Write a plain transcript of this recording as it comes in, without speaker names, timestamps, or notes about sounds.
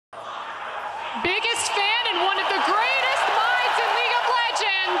biggest fan and one of the greatest minds in League of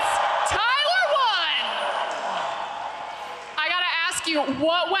Legends, Tyler won. I gotta ask you,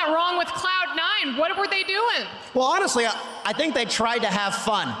 what went wrong with Cloud9? What were they doing? Well, honestly, I think they tried to have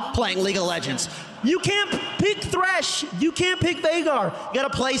fun playing League of Legends. You can't pick Thresh. You can't pick Veigar. You gotta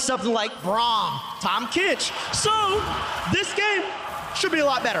play something like Braum, Tom Kitch. So, this game should be a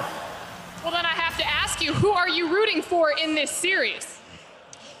lot better. Well, then I have to ask you, who are you rooting for in this series?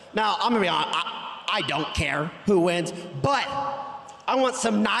 Now, I'm gonna be honest, I don't care who wins, but I want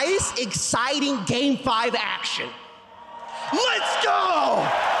some nice, exciting Game 5 action. Let's go!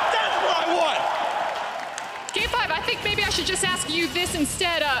 That's what I want! Game 5, I think maybe I should just ask you this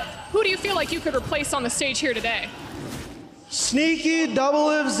instead. Who do you feel like you could replace on the stage here today? Sneaky,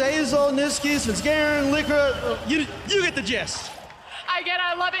 Doublelift, Zazel, Niski, Svenskaren, Liquor, you get the gist. I get it,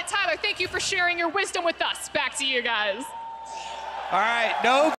 I love it. Tyler, thank you for sharing your wisdom with us. Back to you guys. All right, no